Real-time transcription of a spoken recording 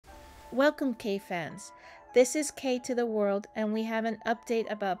Welcome K-fans. This is K to the world and we have an update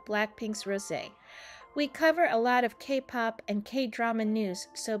about BLACKPINK's Rosé. We cover a lot of K-pop and K-drama news,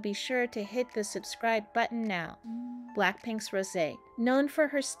 so be sure to hit the subscribe button now. BLACKPINK's Rosé, known for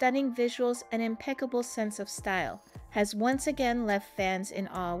her stunning visuals and impeccable sense of style, has once again left fans in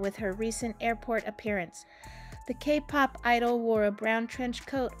awe with her recent airport appearance. The K-pop idol wore a brown trench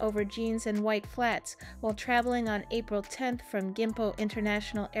coat over jeans and white flats while traveling on April 10th from Gimpo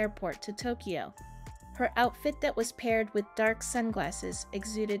International Airport to Tokyo. Her outfit that was paired with dark sunglasses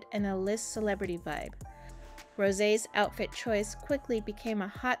exuded an A-list celebrity vibe. Rosé's outfit choice quickly became a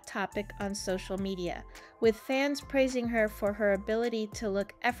hot topic on social media, with fans praising her for her ability to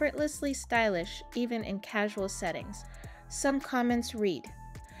look effortlessly stylish even in casual settings. Some comments read,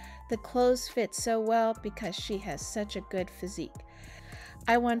 "The clothes fit so well because she has such a good physique.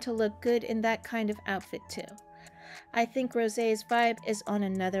 I want to look good in that kind of outfit too. I think Rosé's vibe is on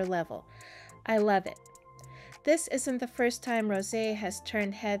another level. I love it." This isn't the first time Rosé has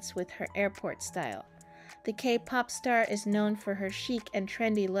turned heads with her airport style. The K-pop star is known for her chic and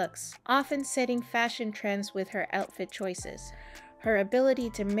trendy looks, often setting fashion trends with her outfit choices. Her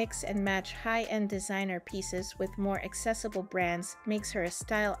ability to mix and match high-end designer pieces with more accessible brands makes her a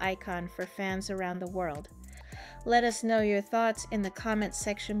style icon for fans around the world. Let us know your thoughts in the comments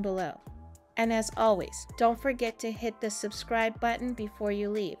section below. And as always, don't forget to hit the subscribe button before you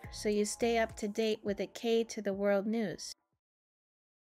leave so you stay up to date with the K to the world news.